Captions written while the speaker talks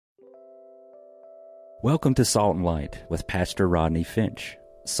Welcome to Salt and Light with Pastor Rodney Finch.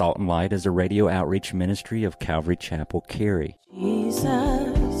 Salt and Light is a radio outreach ministry of Calvary Chapel, Cary. Jesus,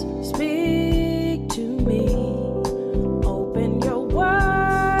 speak to me. Open your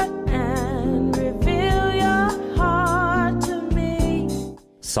word and reveal your heart to me.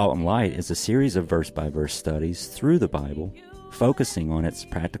 Salt and Light is a series of verse-by-verse studies through the Bible, focusing on its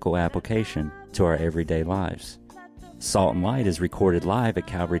practical application to our everyday lives. Salt and Light is recorded live at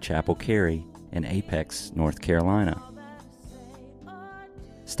Calvary Chapel, Cary in Apex, North Carolina.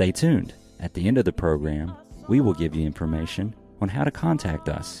 Stay tuned. At the end of the program, we will give you information on how to contact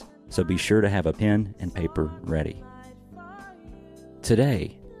us, so be sure to have a pen and paper ready.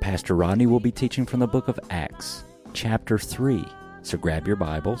 Today, Pastor Rodney will be teaching from the book of Acts, chapter 3, so grab your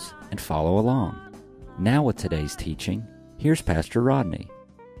Bibles and follow along. Now with today's teaching, here's Pastor Rodney.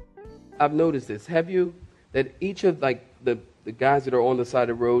 I've noticed this. Have you? That each of the guys that are on the side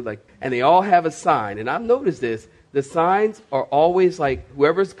of the road, and they all have a sign. And I've noticed this. The signs are always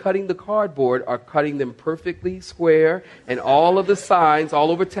whoever's cutting the cardboard are cutting them perfectly square. And all of the signs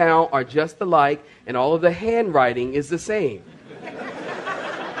all over town are just alike. And all of the handwriting is the same.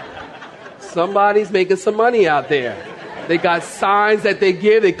 Somebody's making some money out there. They got signs that they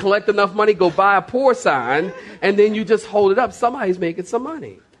give. They collect enough money, go buy a poor sign. And then you just hold it up. Somebody's making some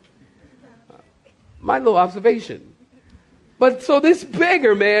money. My little observation. But so this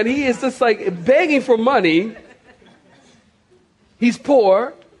beggar, man, he is just begging for money. He's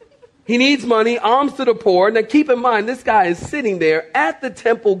poor. He needs money, alms to the poor. Now keep in mind, this guy is sitting there at the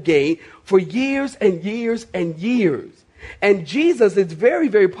temple gate for years and years and years. And Jesus, it's very,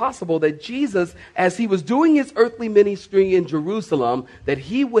 very possible that Jesus, as he was doing his earthly ministry in Jerusalem, that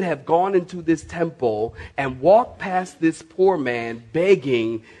he would have gone into this temple and walked past this poor man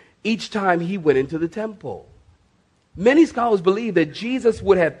begging each time he went into the temple. Many scholars believe that Jesus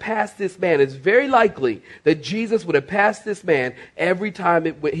would have passed this man. It's very likely that Jesus would have passed this man every time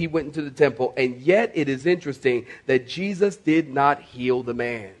he went into the temple. And yet it is interesting that Jesus did not heal the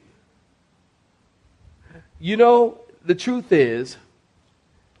man. You know, the truth is,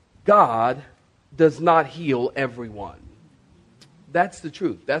 God does not heal everyone. That's the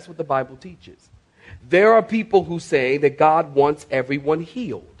truth. That's what the Bible teaches. There are people who say that God wants everyone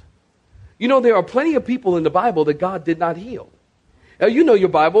healed. You know, there are plenty of people in the Bible that God did not heal. Now, you know your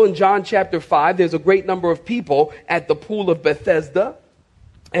Bible. In John chapter 5, there's a great number of people at the pool of Bethesda.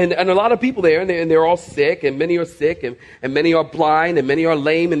 And a lot of people there, and they're all sick, and many are sick, and many are blind, and many are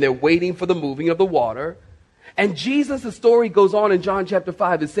lame, and they're waiting for the moving of the water. And Jesus, the story goes on in John chapter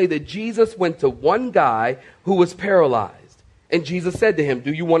 5 to say that Jesus went to one guy who was paralyzed. And Jesus said to him,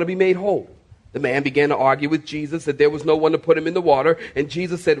 "Do you want to be made whole?" The man began to argue with Jesus that there was no one to put him in the water. And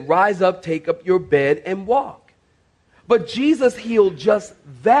Jesus said, "Rise up, take up your bed and walk." But Jesus healed just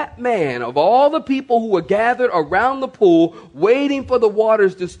that man. Of all the people who were gathered around the pool waiting for the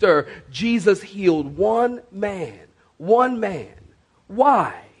waters to stir, Jesus healed one man. One man.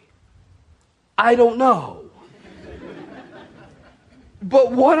 Why? I don't know.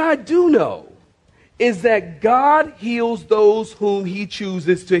 But what I do know is that God heals those whom he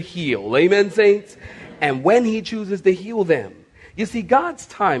chooses to heal. Amen, saints? And when he chooses to heal them. You see, God's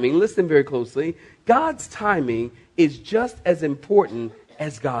timing, listen very closely, God's timing is just as important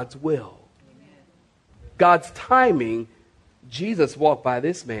as God's will. God's timing, Jesus walked by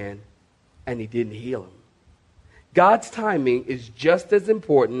this man and he didn't heal him. God's timing is just as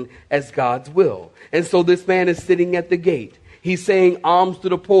important as God's will. And so this man is sitting at the gate. He's saying alms to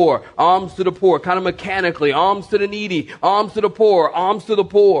the poor, kind of mechanically, alms to the needy, alms to the poor, alms to the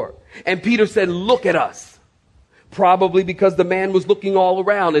poor. And Peter said, "Look at us." Probably because the man was looking all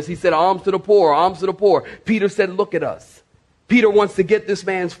around as he said, alms to the poor, alms to the poor. Peter said, "Look at us." Peter wants to get this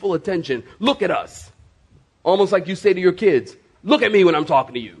man's full attention. Look at us. Almost like you say to your kids, "Look at me when I'm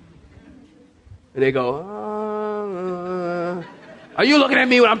talking to you." And they go, "Are you looking at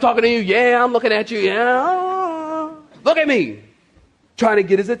me when I'm talking to you?" "Yeah, I'm looking at you." "Yeah. Look at me," trying to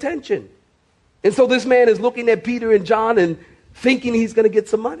get his attention. And so this man is looking at Peter and John and thinking he's going to get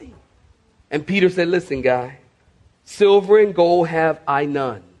some money. And Peter said, "Listen, guy, silver and gold have I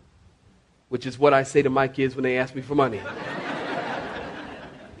none," which is what I say to my kids when they ask me for money.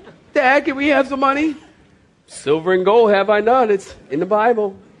 "Dad, can we have some money?" "Silver and gold have I none." It's in the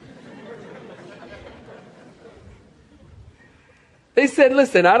Bible. They said,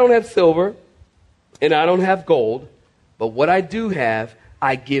 "Listen, I don't have silver and I don't have gold. But what I do have,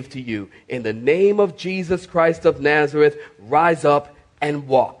 I give to you. In the name of Jesus Christ of Nazareth, rise up and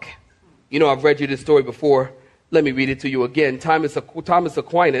walk." You know, I've read you this story before. Let me read it to you again. Thomas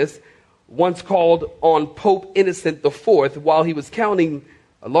Aquinas once called on Pope Innocent IV while he was counting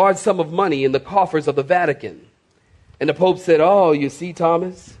a large sum of money in the coffers of the Vatican. And the Pope said, "Oh, you see,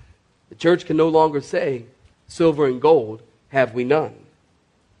 Thomas, the church can no longer say, 'Silver and gold have we none.'"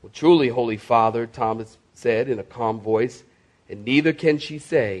 "Well, truly, Holy Father," Thomas said in a calm voice, "and neither can she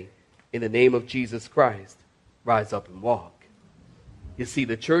say, 'In the name of Jesus Christ, rise up and walk.'" You see,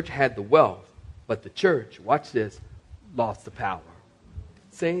 the church had the wealth, but the church, watch this, lost the power.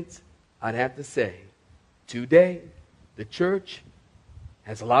 Saints, I'd have to say, today, the church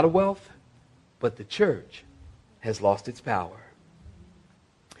has a lot of wealth, but the church has lost its power.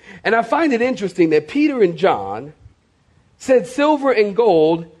 And I find it interesting that Peter and John said, "Silver and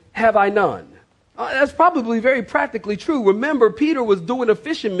gold have I none." That's probably very practically true. Remember, Peter was doing a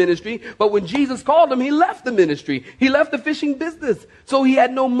fishing ministry, but when Jesus called him, he left the ministry. He left the fishing business. So he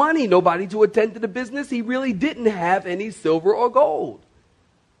had no money, nobody to attend to the business. He really didn't have any silver or gold.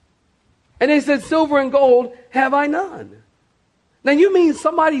 And they said, "Silver and gold have I none." Now, you mean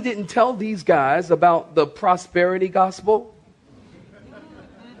somebody didn't tell these guys about the prosperity gospel?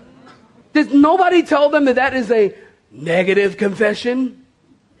 Did nobody tell them that that is a negative confession?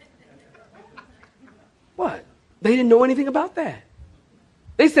 What? They didn't know anything about that.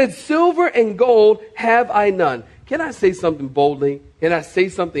 They said, "Silver and gold have I none." Can I say something boldly? Can I say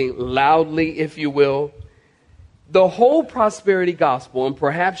something loudly, if you will? The whole prosperity gospel, and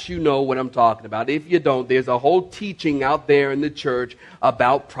perhaps you know what I'm talking about. If you don't, there's a whole teaching out there in the church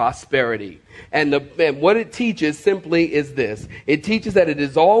about prosperity. And what it teaches simply is this. It teaches that it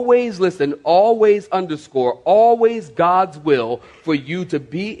is always, listen, always underscore, always God's will for you to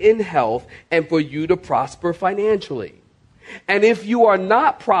be in health and for you to prosper financially. And if you are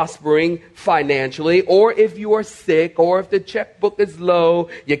not prospering financially, or if you are sick, or if the checkbook is low,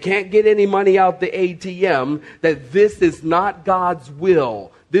 you can't get any money out the ATM, that this is not God's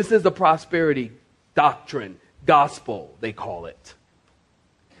will. This is a prosperity doctrine, gospel, they call it.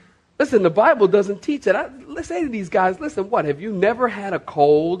 Listen, the Bible doesn't teach it. Let's say to these guys, listen, what, have you never had a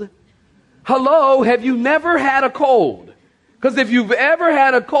cold? Hello, have you never had a cold? Because if you've ever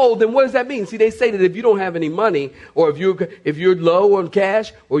had a cold, then what does that mean? See, they say that if you don't have any money, or if you're low on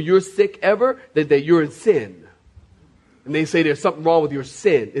cash, or you're sick ever, that you're in sin. And they say there's something wrong with your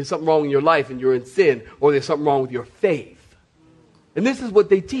sin. There's something wrong in your life and you're in sin, or there's something wrong with your faith. And this is what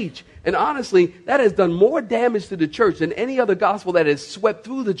they teach. And honestly, that has done more damage to the church than any other gospel that has swept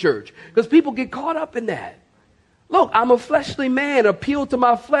through the church. Because people get caught up in that. Look, I'm a fleshly man, appeal to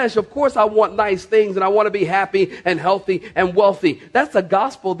my flesh. Of course I want nice things and I want to be happy and healthy and wealthy. That's a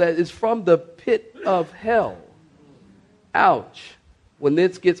gospel that is from the pit of hell. Ouch. When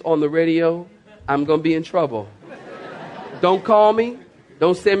this gets on the radio, I'm going to be in trouble. Don't call me.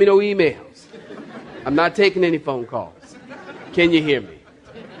 Don't send me no emails. I'm not taking any phone calls. Can you hear me?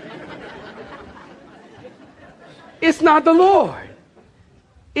 It's not the Lord.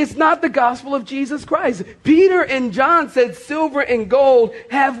 It's not the gospel of Jesus Christ. Peter and John said, "Silver and gold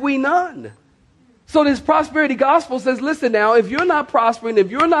have we none." So this prosperity gospel says, listen now, if you're not prospering,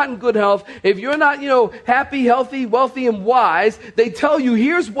 if you're not in good health, if you're not, happy, healthy, wealthy, and wise, they tell you,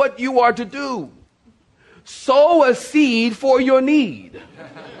 here's what you are to do. Sow a seed for your need.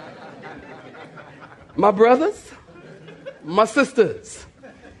 My brothers, my sisters,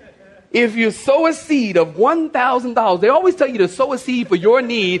 if you sow a seed of $1,000, they always tell you to sow a seed for your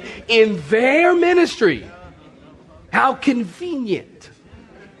need in their ministry. How convenient.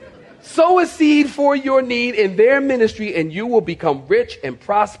 Sow a seed for your need in their ministry and you will become rich and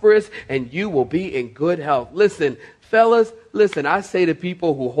prosperous and you will be in good health. Listen, fellas, listen, I say to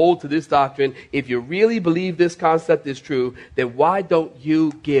people who hold to this doctrine, if you really believe this concept is true, then why don't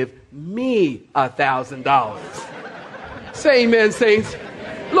you give me $1,000? Say amen, saints.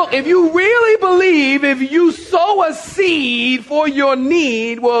 Look, if you really believe, if you sow a seed for your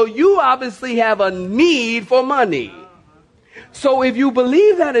need, well, you obviously have a need for money. So if you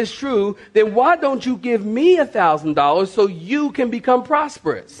believe that is true, then why don't you give me $1,000 so you can become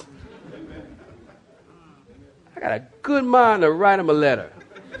prosperous? I got a good mind to write him a letter.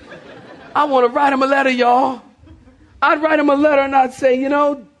 I want to write him a letter, y'all. I'd write him a letter and I'd say,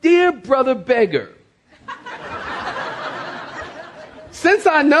 dear brother beggar, since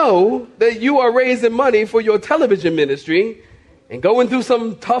I know that you are raising money for your television ministry and going through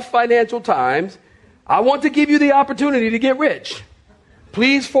some tough financial times, I want to give you the opportunity to get rich.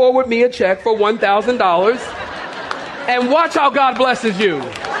 Please forward me a check for $1,000 and watch how God blesses you.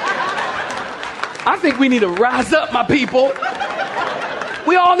 I think we need to rise up, my people.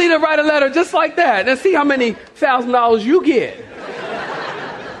 We all need to write a letter just like that and see how many $1,000 you get.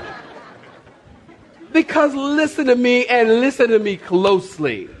 Because listen to me and listen to me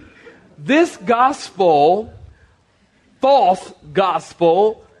closely. This gospel false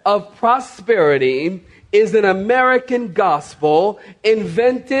gospel of prosperity is an American gospel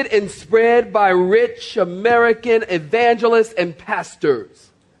invented and spread by rich American evangelists and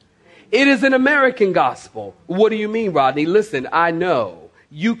pastors. It is an American gospel. What do you mean, Rodney? Listen, I know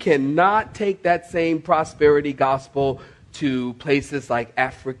you cannot take that same prosperity gospel to places like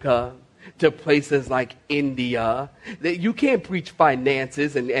Africa, to places like India. You can't preach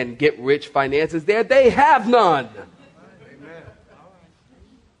finances and get rich finances there. They have none.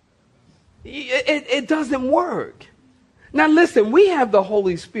 It doesn't work. Now listen, we have the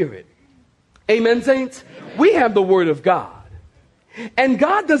Holy Spirit. Amen, saints? We have the Word of God. And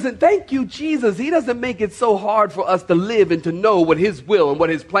God doesn't, thank you, Jesus, He doesn't make it so hard for us to live and to know what His will and what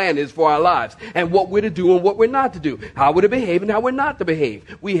His plan is for our lives and what we're to do and what we're not to do, how we're to behave and how we're not to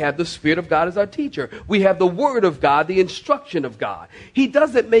behave. We have the Spirit of God as our teacher. We have the Word of God, the instruction of God. He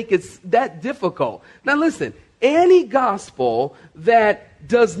doesn't make it that difficult. Now listen, any gospel that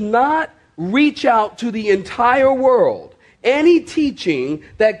does not reach out to the entire world, any teaching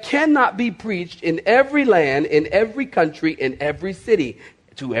that cannot be preached in every land, in every country, in every city,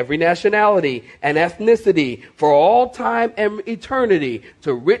 to every nationality and ethnicity, for all time and eternity,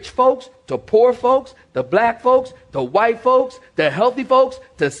 to rich folks, to poor folks, to black folks, to white folks, to healthy folks,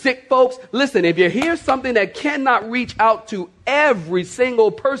 to sick folks. Listen, if you hear something that cannot reach out to every single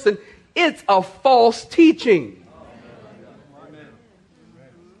person, it's a false teaching.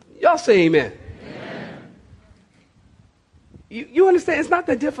 Y'all say amen. You understand? It's not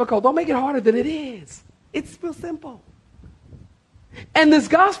that difficult. Don't make it harder than it is. It's real simple. And this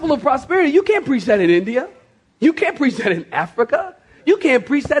gospel of prosperity, you can't preach that in India. You can't preach that in Africa. You can't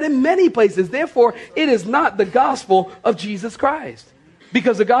preach that in many places. Therefore, it is not the gospel of Jesus Christ.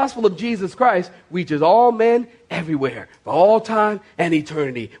 Because the gospel of Jesus Christ reaches all men everywhere, for all time and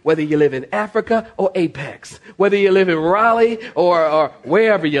eternity, whether you live in Africa or Apex, whether you live in Raleigh or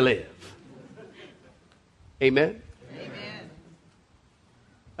wherever you live. Amen?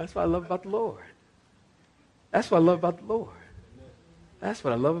 That's what I love about the Lord. That's what I love about the Lord. That's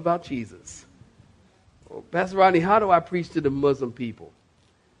what I love about Jesus. Well, Pastor Rodney, how do I preach to the Muslim people?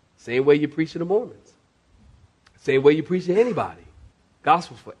 Same way you preach to the Mormons. Same way you preach to anybody.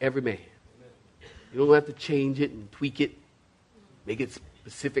 Gospel's for every man. You don't have to change it and tweak it, make it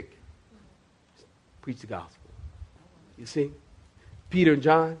specific. Just preach the gospel. You see? Peter and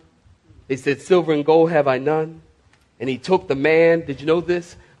John, they said, silver and gold have I none. And he took the man, did you know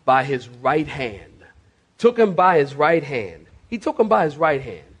this? By his right hand. Took him by his right hand. He took him by his right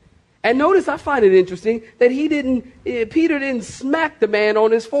hand. And notice, I find it interesting that Peter didn't smack the man on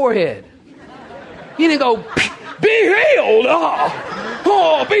his forehead. He didn't go, be healed.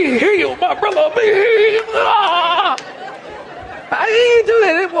 Oh, be healed, my brother, be healed. Oh. He didn't do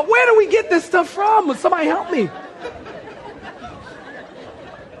that. Where do we get this stuff from? Somebody help me.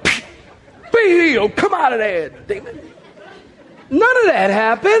 Be healed. Come out of there, demon. None of that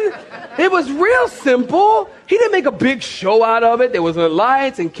happened. It was real simple. He didn't make a big show out of it. There was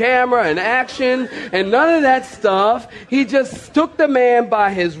lights and camera and action and none of that stuff. He just took the man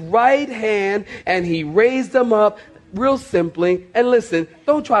by his right hand and he raised him up real simply. And listen,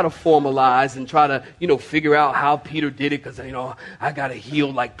 don't try to formalize and try to, figure out how Peter did it because, I got to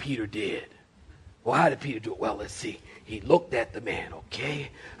heal like Peter did. Well, how did Peter do it? Well, let's see. He looked at the man, okay?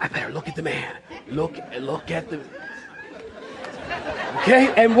 I better look at the man. Look at the...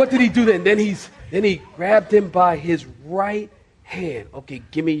 Okay, and what did he do then? Then he grabbed him by his right hand. Okay,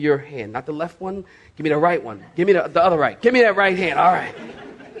 give me your hand. Not the left one. Give me the right one. Give me the other right. Give me that right hand. All right.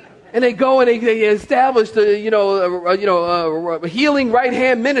 And they go and they establish healing right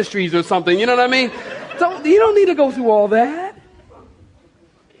hand ministries or something. You know what I mean? You don't need to go through all that.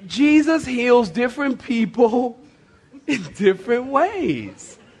 Jesus heals different people in different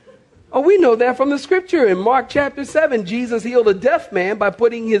ways. Oh, we know that from the scripture. In Mark chapter 7, Jesus healed a deaf man by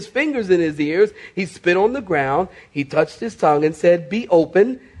putting his fingers in his ears. He spit on the ground. He touched his tongue and said, be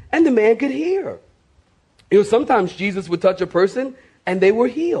open, and the man could hear. Sometimes Jesus would touch a person and they were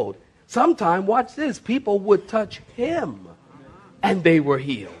healed. Sometimes, watch this, people would touch him and they were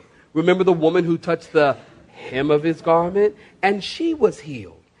healed. Remember the woman who touched the hem of his garment and she was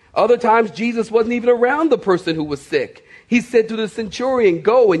healed. Other times, Jesus wasn't even around the person who was sick. He said to the centurion,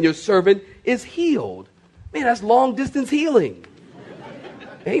 go and your servant is healed. Man, that's long distance healing.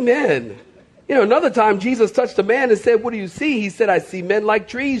 Amen. Another time Jesus touched a man and said, what do you see? He said, I see men like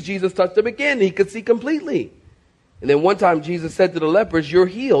trees. Jesus touched him again. He could see completely. And then one time Jesus said to the lepers, you're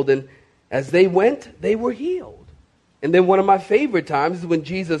healed. And as they went, they were healed. And then one of my favorite times is when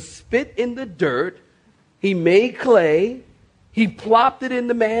Jesus spit in the dirt. He made clay. He plopped it in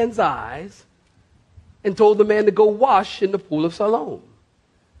the man's eyes. and told the man to go wash in the pool of Siloam.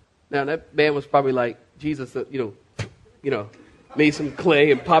 Now, that man was probably like, Jesus, made some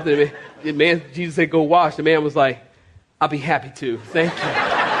clay and popped it in. Jesus said, go wash. The man was like, I'll be happy to. Thank you.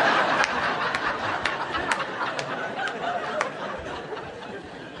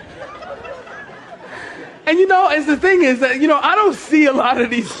 And as the thing is that, I don't see a lot of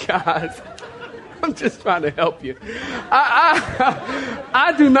these guys. I'm just trying to help you.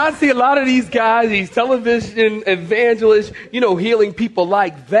 I do not see a lot of these guys, these television evangelists, healing people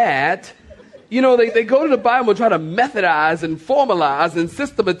like that. They go to the Bible and try to methodize and formalize and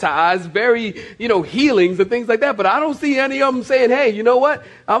systematize very, healings and things like that. But I don't see any of them saying, hey, you know what?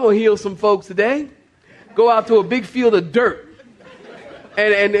 I'm going to heal some folks today. Go out to a big field of dirt.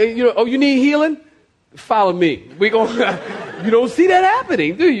 And you need healing? Follow me. You don't see that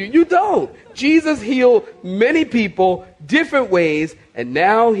happening, do you? You don't. Jesus healed many people different ways, and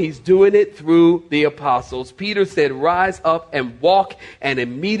now he's doing it through the apostles. Peter said, rise up and walk, and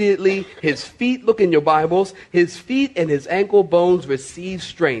immediately his feet, look in your Bibles, his feet and his ankle bones received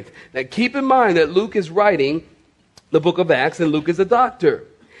strength. Now keep in mind that Luke is writing the book of Acts, and Luke is a doctor.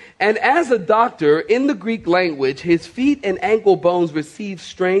 And as a doctor, in the Greek language, his feet and ankle bones received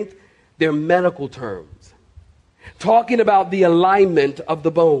strength. They're medical terms, talking about the alignment of the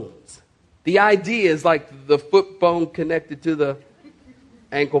bones. The idea is like the foot bone connected to the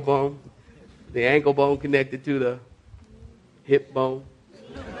ankle bone connected to the hip bone.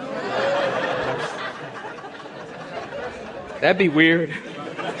 That'd be weird.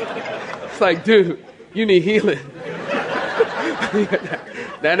 It's like, dude, you need healing.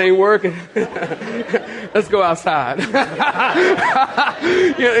 That ain't working. Let's go outside.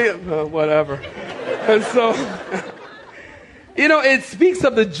 Whatever. And so, it speaks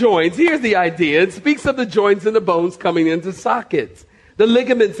of the joints. Here's the idea. It speaks of the joints and the bones coming into sockets. The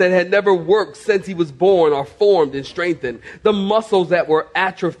ligaments that had never worked since he was born are formed and strengthened. The muscles that were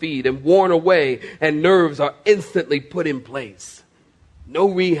atrophied and worn away and nerves are instantly put in place. No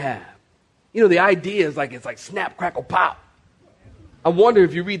rehab. The idea is it's like snap, crackle, pop. I wonder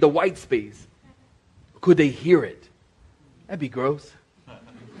if you read the white space, could they hear it? That'd be gross.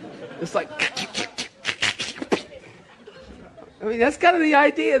 It's like, that's kind of the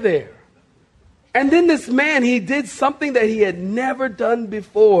idea there. And then this man, he did something that he had never done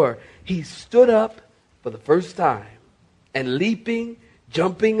before. He stood up for the first time and leaping,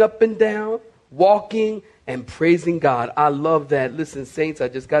 jumping up and down, walking and praising God. I love that. Listen, saints, I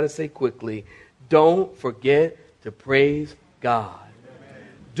just got to say quickly, don't forget to praise God.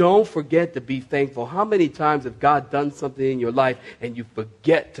 Don't forget to be thankful. How many times have God done something in your life and you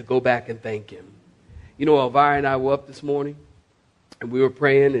forget to go back and thank him? Elvira and I were up this morning and we were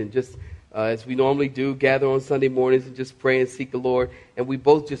praying and just as we normally do, gather on Sunday mornings and just pray and seek the Lord. And we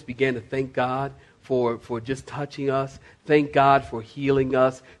both just began to thank God for just touching us. Thank God for healing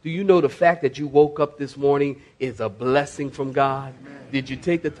us. Do you know the fact that you woke up this morning is a blessing from God? Amen. Did you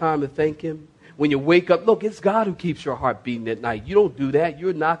take the time to thank him? When you wake up, look, it's God who keeps your heart beating at night. You don't do that.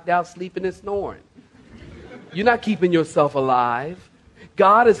 You're knocked out, sleeping and snoring. You're not keeping yourself alive.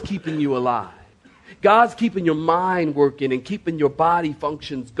 God is keeping you alive. God's keeping your mind working and keeping your body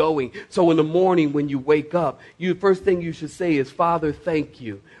functions going. So in the morning when you wake up, the first thing you should say is, Father, thank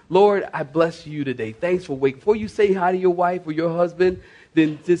you. Lord, I bless you today. Thanks for waking. Before you say hi to your wife or your husband,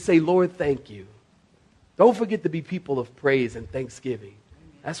 then just say, Lord, thank you. Don't forget to be people of praise and thanksgiving.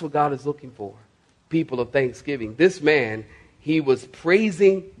 That's what God is looking for. People of thanksgiving. This man, he was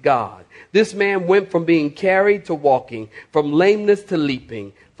praising God. This man went from being carried to walking, from lameness to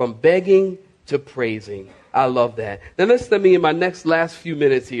leaping, from begging to praising. I love that. Now let me, in my last few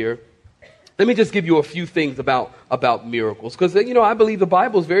minutes here, let me just give you a few things about miracles. Because, I believe the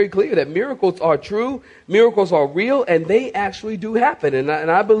Bible is very clear that miracles are true, miracles are real, and they actually do happen. And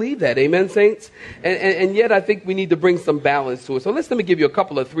I believe that. Amen, saints? And yet I think we need to bring some balance to it. So let me give you a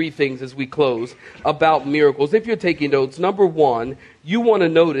couple of three things as we close about miracles. If you're taking notes, number one, you want to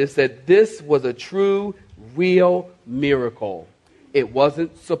notice that this was a true, real miracle. It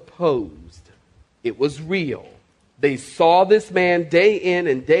wasn't supposed. It was real. They saw this man day in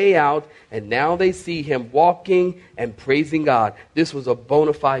and day out, and now they see him walking and praising God. This was a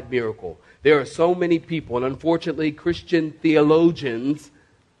bona fide miracle. There are so many people, and unfortunately Christian theologians,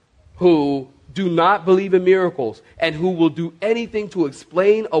 who do not believe in miracles and who will do anything to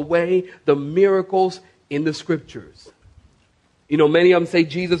explain away the miracles in the scriptures. Many of them say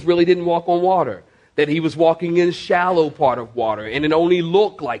Jesus really didn't walk on water, that he was walking in a shallow part of water, and it only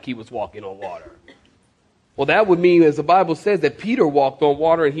looked like he was walking on water. Well, that would mean, as the Bible says, that Peter walked on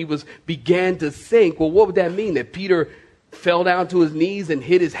water and he began to sink. Well, what would that mean? That Peter fell down to his knees and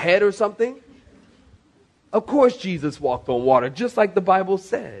hit his head or something? Of course Jesus walked on water, just like the Bible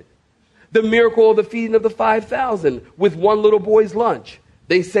said. The miracle of the feeding of the 5,000 with one little boy's lunch.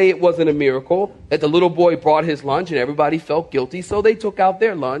 They say it wasn't a miracle, that the little boy brought his lunch and everybody felt guilty, so they took out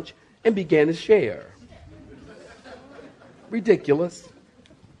their lunch and began to share. Ridiculous.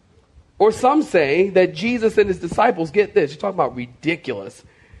 Or some say that Jesus and his disciples, get this, you're talking about ridiculous.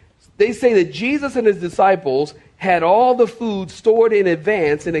 They say that Jesus and his disciples had all the food stored in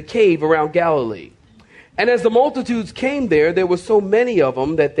advance in a cave around Galilee. And as the multitudes came there were so many of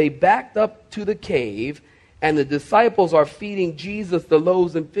them that they backed up to the cave, and the disciples are feeding Jesus the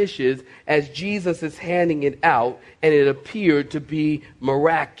loaves and fishes as Jesus is handing it out, and it appeared to be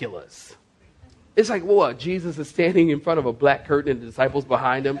miraculous. It's like, what? Jesus is standing in front of a black curtain and the disciples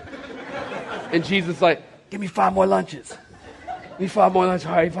behind him. And Jesus is like, give me 5 more lunches. Give me 5 more lunches.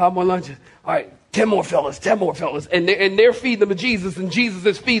 All right, 5 more lunches. All right, 10 more fellas, 10 more fellas. And they're feeding them to Jesus, and Jesus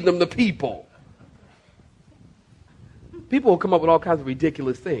is feeding them to people. People will come up with all kinds of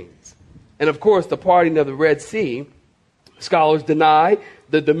ridiculous things. And of course, the parting of the Red Sea, scholars deny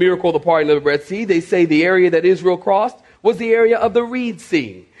the miracle of the parting of the Red Sea. They say the area that Israel crossed was the area of the Reed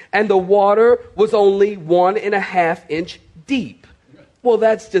Sea. And the water was only 1.5 inch deep. Well,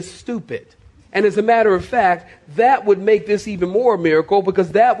 that's just stupid. And as a matter of fact, that would make this even more a miracle,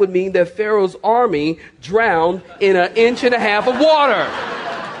 because that would mean that Pharaoh's army drowned in 1.5 inches of water.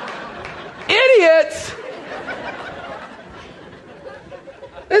 Idiots!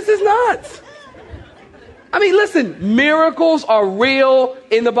 This is nuts. I mean, listen, miracles are real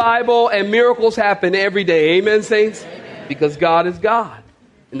in the Bible, and miracles happen every day. Amen, saints? Amen. Because God is God.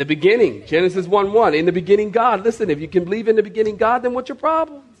 In the beginning, Genesis 1:1, in the beginning God. Listen, if you can believe in the beginning God, then what's your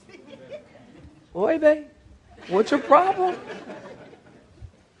problem? Boy, babe, what's your problem?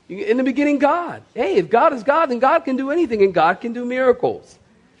 In the beginning God. Hey, if God is God, then God can do anything, and God can do miracles.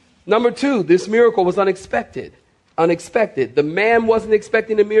 Number 2, this miracle was unexpected. Unexpected. The man wasn't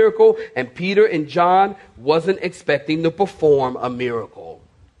expecting a miracle, and Peter and John wasn't expecting to perform a miracle.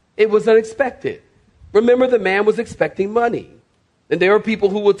 It was unexpected. Remember, the man was expecting money. And there are people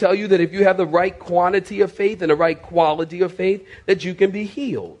who will tell you that if you have the right quantity of faith and the right quality of faith, that you can be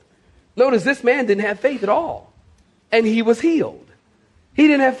healed. Notice this man didn't have faith at all, and he was healed. He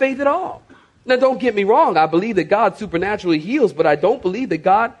didn't have faith at all. Now, don't get me wrong. I believe that God supernaturally heals, but I don't believe that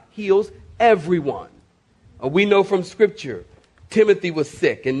God heals everyone. We know from Scripture, Timothy was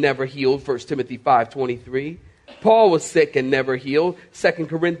sick and never healed, 1 Timothy 5:23. Paul was sick and never healed, 2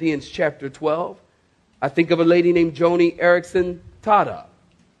 Corinthians chapter 12. I think of a lady named Joni Eareckson Tada,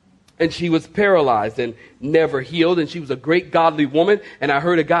 and she was paralyzed and never healed, and she was a great godly woman. And I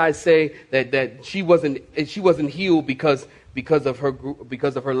heard a guy say that she wasn't healed because of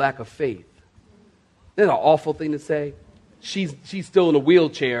her lack of faith. That's an awful thing to say. She's still in a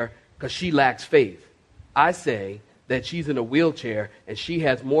wheelchair because she lacks faith. I say that she's in a wheelchair and she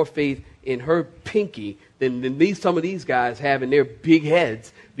has more faith in her pinky than some of these guys have in their big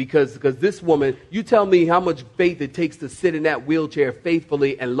heads, because this woman, you tell me how much faith it takes to sit in that wheelchair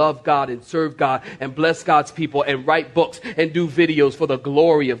faithfully and love God and serve God and bless God's people and write books and do videos for the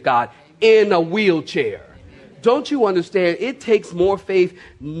glory of God in a wheelchair. Don't you understand? It takes more faith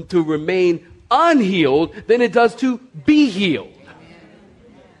to remain unhealed than it does to be healed.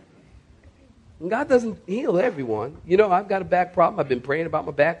 God doesn't heal everyone. You know, I've got a back problem. I've been praying about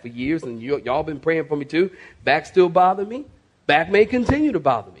my back for years, and y'all been praying for me too. Back still bother me. Back may continue to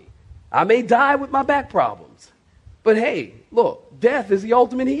bother me. I may die with my back problems. But hey, look, death is the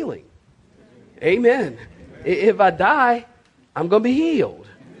ultimate healing. Amen. If I die, I'm going to be healed.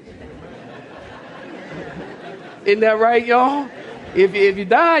 Isn't that right, y'all? If you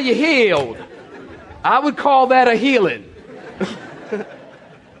die, you're healed. I would call that a healing.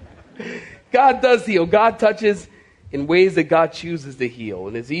 God does heal. God touches in ways that God chooses to heal.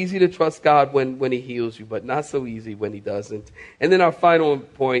 And it's easy to trust God when he heals you, but not so easy when he doesn't. And then our final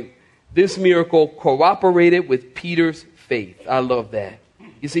point, this miracle cooperated with Peter's faith. I love that.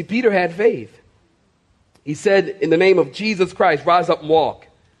 You see, Peter had faith. He said, in the name of Jesus Christ, rise up and walk.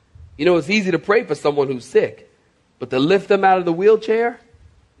 You know, it's easy to pray for someone who's sick, but to lift them out of the wheelchair,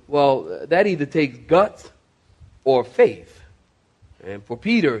 well, that either takes guts or faith. And for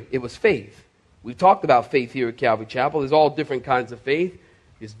Peter, it was faith. We've talked about faith here at Calvary Chapel. There's all different kinds of faith.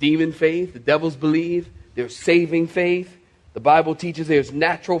 There's demon faith. The devils believe. There's saving faith. The Bible teaches there's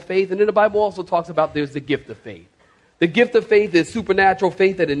natural faith. And then the Bible also talks about there's the gift of faith. The gift of faith is supernatural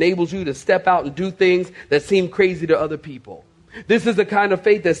faith that enables you to step out and do things that seem crazy to other people. This is the kind of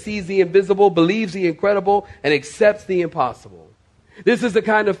faith that sees the invisible, believes the incredible, and accepts the impossible. This is the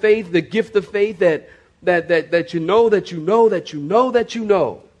kind of faith, the gift of faith that you know that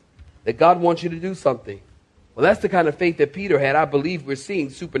God wants you to do something. Well, that's the kind of faith that Peter had. I believe we're seeing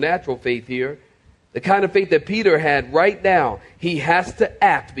supernatural faith here. The kind of faith that Peter had right now. He has to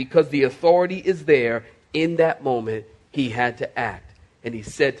act because the authority is there. In that moment, he had to act. And he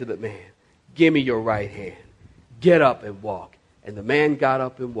said to the man, give me your right hand. Get up and walk. And the man got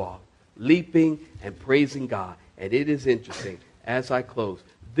up and walked, leaping and praising God. And it is interesting, as I close,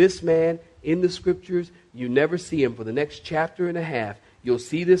 this man in the scriptures, you never see him for the next chapter and a half. You'll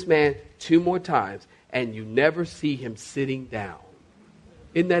see this man 2 more times, and you never see him sitting down.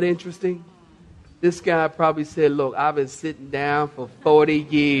 Isn't that interesting? This guy probably said, look, I've been sitting down for 40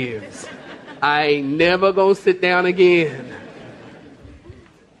 years. I ain't never going to sit down again.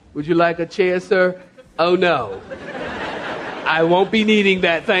 Would you like a chair, sir? Oh, no. I won't be needing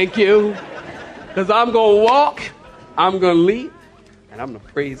that, thank you. Because I'm going to walk, I'm going to leap, and I'm going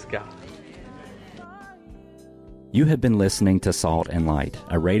to praise God. You have been listening to Salt and Light,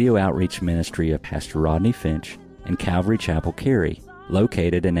 a radio outreach ministry of Pastor Rodney Finch and Calvary Chapel, Cary,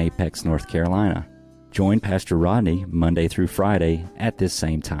 located in Apex, North Carolina. Join Pastor Rodney Monday through Friday at this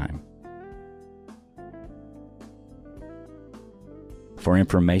same time. For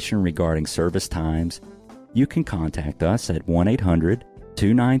information regarding service times, you can contact us at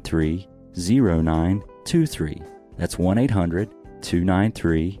 1-800-293-0923. That's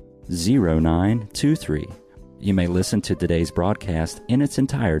 1-800-293-0923. You may listen to today's broadcast in its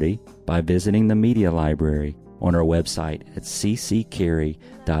entirety by visiting the media library on our website at cccary.org.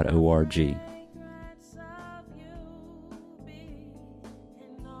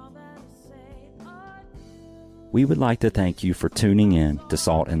 We would like to thank you for tuning in to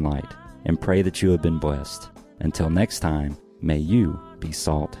Salt and Light and pray that you have been blessed. Until next time, may you be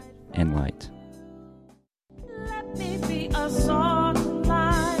salt and light.